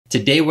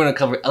Today we're going to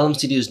cover LM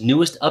Studio's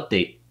newest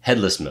update,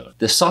 Headless Mode.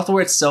 The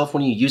software itself,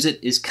 when you use it,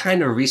 is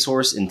kind of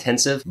resource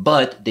intensive,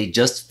 but they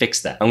just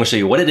fixed that. I'm going to show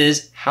you what it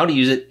is, how to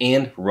use it,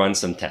 and run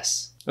some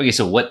tests. Okay,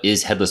 so what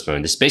is Headless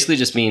Mode? This basically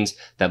just means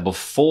that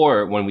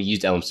before, when we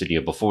used LM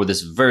Studio, before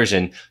this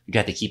version, you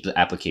got to keep the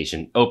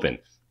application open.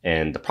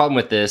 And the problem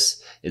with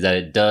this is that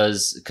it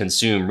does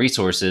consume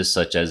resources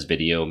such as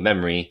video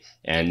memory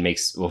and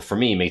makes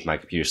my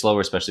computer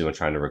slower, especially when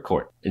trying to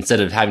record.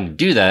 Instead of having to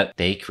do that,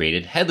 they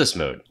created Headless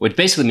Mode, which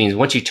basically means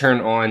once you turn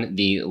on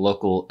the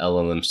local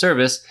LLM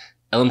service,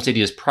 LM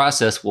Studio's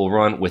process will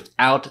run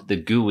without the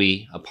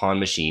GUI upon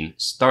machine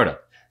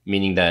startup,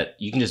 meaning that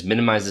you can just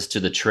minimize this to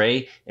the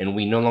tray and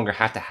we no longer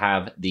have to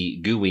have the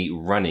GUI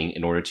running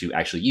in order to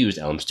actually use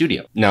LM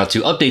Studio. Now,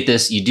 to update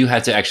this, you do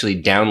have to actually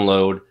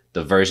download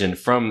the version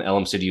from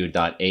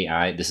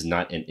lmstudio.ai. This is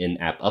not an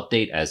in-app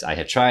update, as I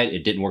have tried.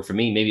 It didn't work for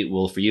me. Maybe it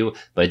will for you,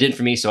 but it didn't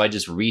for me, so I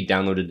just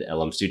re-downloaded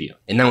LM Studio.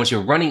 And now once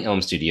you're running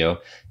LM Studio,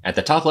 at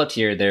the top left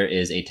here, there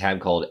is a tab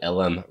called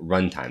LM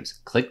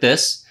Runtimes. Click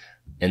this,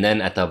 and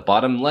then at the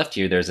bottom left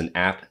here, there's an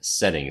app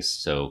settings.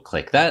 So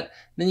click that.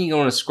 Then you're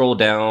going to scroll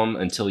down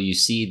until you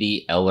see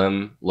the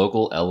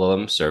local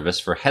LLM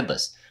service for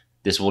Headless.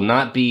 This will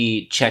not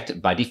be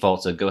checked by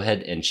default, so go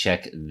ahead and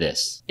check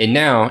this. And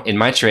now in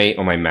my tray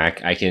on my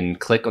Mac, I can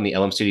click on the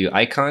LM Studio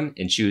icon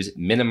and choose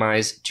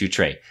Minimize to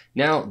Tray.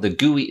 Now the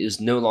GUI is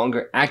no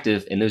longer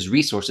active and those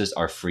resources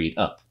are freed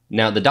up.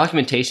 Now the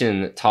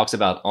documentation talks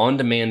about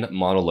on-demand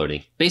model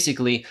loading.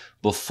 Basically,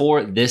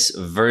 before this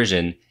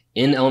version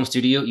in LM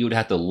Studio, you would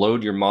have to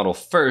load your model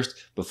first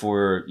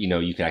before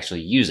you could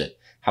actually use it.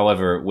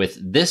 However, with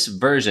this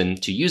version,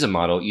 to use a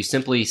model, you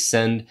simply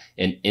send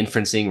an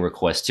inferencing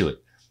request to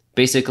it.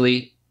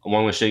 Basically, I'm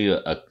going to show you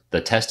the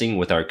testing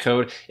with our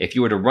code. If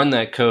you were to run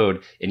that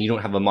code and you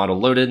don't have a model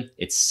loaded,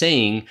 it's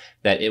saying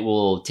that it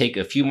will take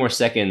a few more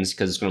seconds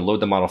because it's going to load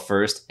the model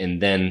first and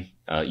then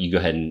you go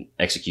ahead and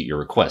execute your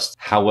request.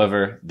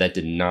 However, that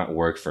did not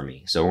work for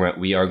me. So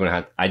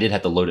I did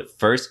have to load it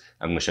first.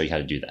 I'm going to show you how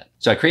to do that.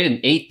 So I created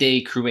an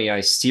 8-day Crew AI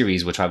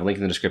series, which I have a link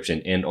in the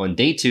description. And on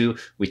day 2,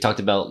 we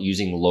talked about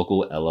using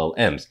local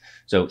LLMs.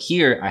 So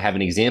here I have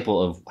an example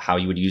of how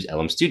you would use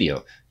LM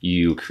Studio.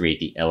 You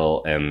create the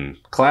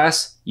LLM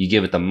class, you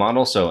give it the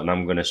model. And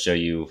I'm going to show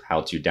you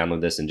how to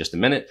download this in just a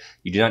minute.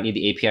 You do not need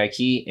the API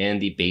key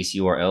and the base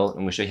URL. I'm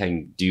going to show you how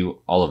you can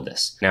do all of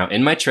this. Now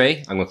in my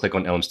tray, I'm going to click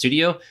on LM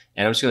Studio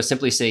and I'm just going to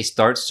simply say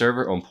start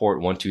server on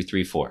port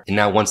 1234. And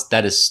now once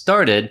that is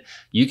started,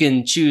 you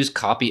can choose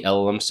copy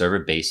LLM server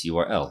base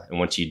URL. And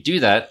once you do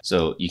that,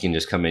 so you can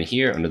just come in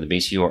here under the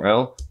base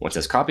URL. Once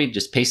that's copied,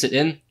 just paste it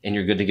in and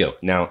you're good to go.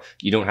 Now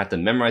you don't have to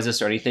memorize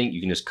this or anything.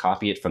 You can just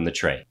copy it from the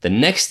tray. The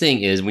next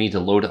thing is we need to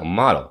load a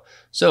model.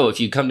 So if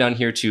you come down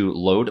here to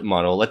load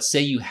model, let's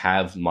say you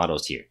have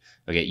models here.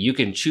 Okay, you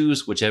can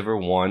choose whichever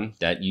one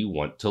that you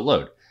want to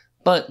load.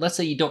 But let's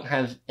say you don't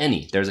have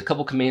any. There's a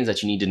couple commands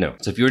that you need to know.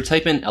 So if you were to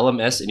type in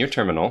LMS in your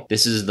terminal,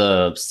 this is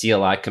the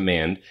CLI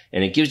command,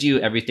 and it gives you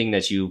everything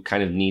that you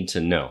kind of need to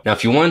know. Now,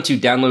 if you want to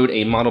download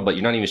a model, but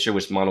you're not even sure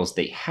which models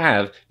they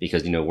have,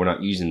 because we're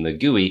not using the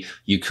GUI,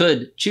 you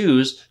could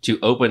choose to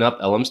open up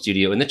LM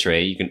Studio in the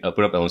tray. You can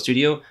open up LM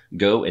Studio,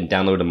 go and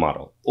download a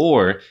model.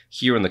 Or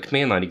here on the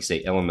command line, you can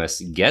say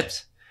LMS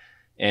get,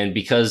 and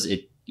because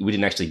we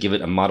didn't actually give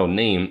it a model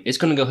name, it's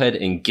going to go ahead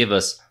and give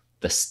us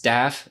the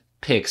staff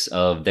picks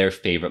of their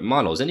favorite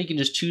models. And you can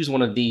just choose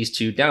one of these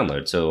to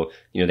download. So,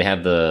 they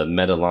have the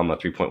Meta Llama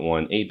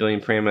 3.1 8 billion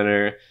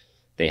parameter.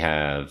 They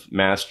have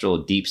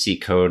Mastral,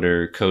 DeepSeek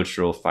Coder,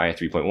 Coachral, Phi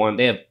 3.1.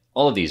 They have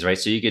all of these, right?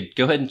 So you could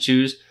go ahead and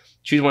choose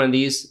one of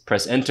these,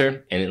 press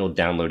enter, and it'll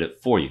download it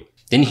for you.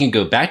 Then you can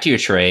go back to your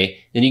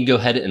tray, then you can go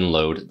ahead and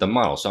load the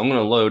model. So I'm going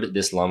to load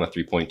this Llama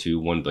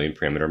 3.2 1 billion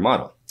parameter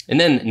model.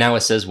 And then now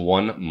it says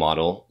one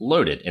model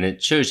loaded, and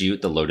it shows you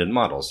the loaded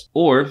models.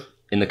 Or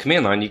in the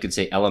command line, you could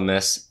say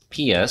LMS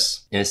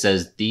PS, and it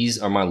says, these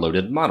are my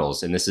loaded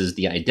models. And this is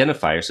the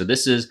identifier. So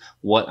this is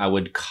what I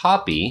would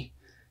copy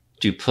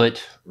to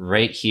put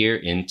right here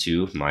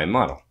into my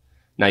model.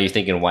 Now you're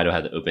thinking, why do I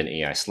have to open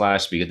AI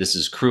 /? Because this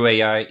is Crew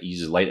AI, it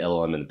uses light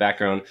LLM in the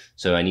background.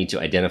 So I need to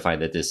identify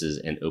that this is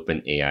an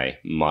open AI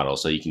model.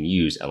 So you can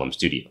use LM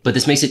Studio. But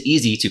this makes it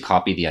easy to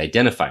copy the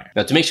identifier.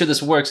 Now to make sure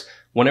this works,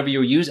 whenever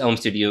you use LM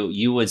Studio,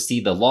 you would see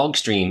the log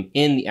stream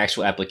in the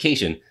actual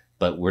application,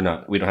 but we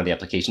don't have the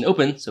application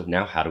open. So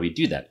now how do we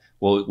do that?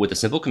 Well, with a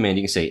simple command,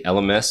 you can say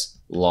LMS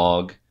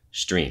log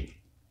stream.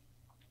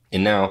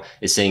 And now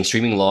it's saying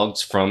streaming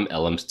logs from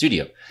LM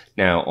Studio.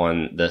 Now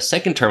on the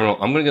second terminal,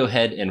 I'm going to go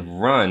ahead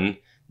and run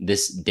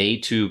this day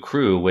 2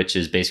 crew, which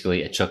is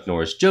basically a Chuck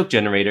Norris joke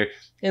generator,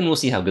 and we'll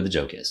see how good the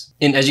joke is.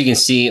 And as you can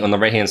see on the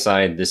right-hand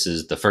side, this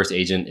is the first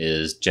agent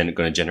is going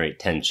to generate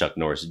 10 Chuck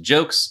Norris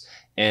jokes.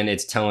 And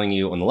it's telling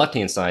you on the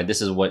left-hand side,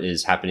 this is what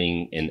is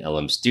happening in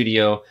LM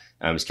Studio.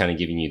 It's kind of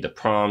giving you the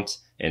prompt.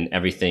 and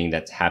everything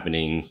that's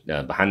happening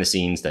behind the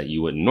scenes that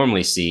you wouldn't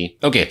normally see.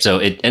 Okay, so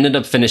it ended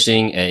up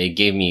finishing, it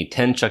gave me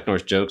 10 Chuck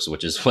Norris jokes,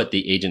 which is what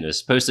the agent is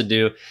supposed to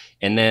do.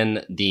 And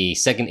then the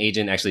second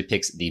agent actually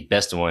picks the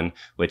best one,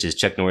 which is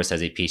Chuck Norris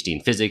has a PhD in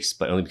physics,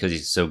 but only because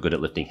he's so good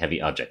at lifting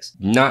heavy objects.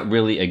 Not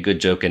really a good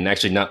joke, and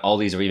actually not all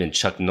these are even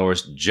Chuck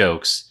Norris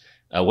jokes.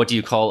 What do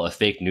you call a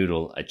fake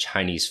noodle? A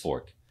Chinese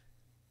fork.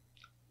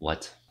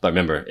 What? But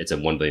remember, it's a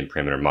 1 billion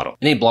parameter model.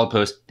 In a blog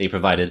post they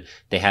provided,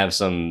 they have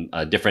some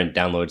different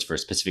downloads for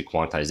specific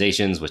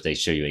quantizations, which they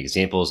show you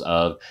examples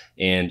of,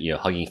 and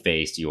Hugging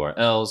Face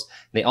URLs.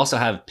 They also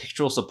have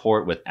pictorial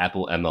support with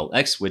Apple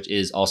MLX, which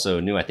is also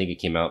new. I think it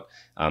came out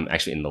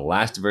actually in the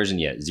last version,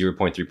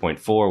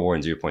 0.3.4 or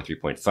in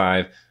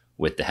 0.3.5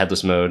 with the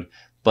headless mode.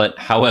 But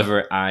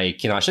however, I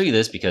cannot show you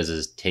this because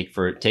it's take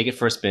it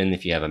for a spin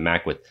if you have a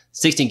Mac with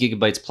 16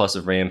 gigabytes plus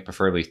of RAM,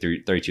 preferably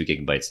 32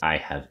 gigabytes. I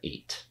have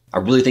 8. I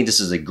really think this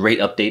is a great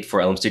update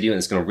for LM Studio, and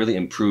it's going to really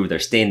improve their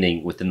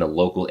standing within the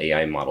local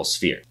AI model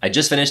sphere. I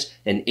just finished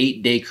an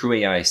 8-day Crew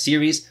AI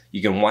series.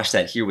 You can watch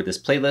that here with this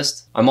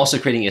playlist. I'm also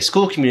creating a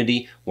school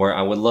community where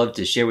I would love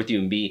to share with you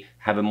and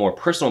have a more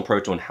personal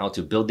approach on how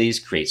to build these,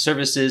 create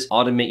services,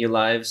 automate your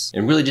lives,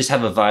 and really just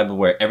have a vibe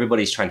where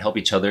everybody's trying to help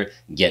each other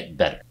get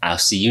better. I'll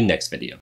see you next video.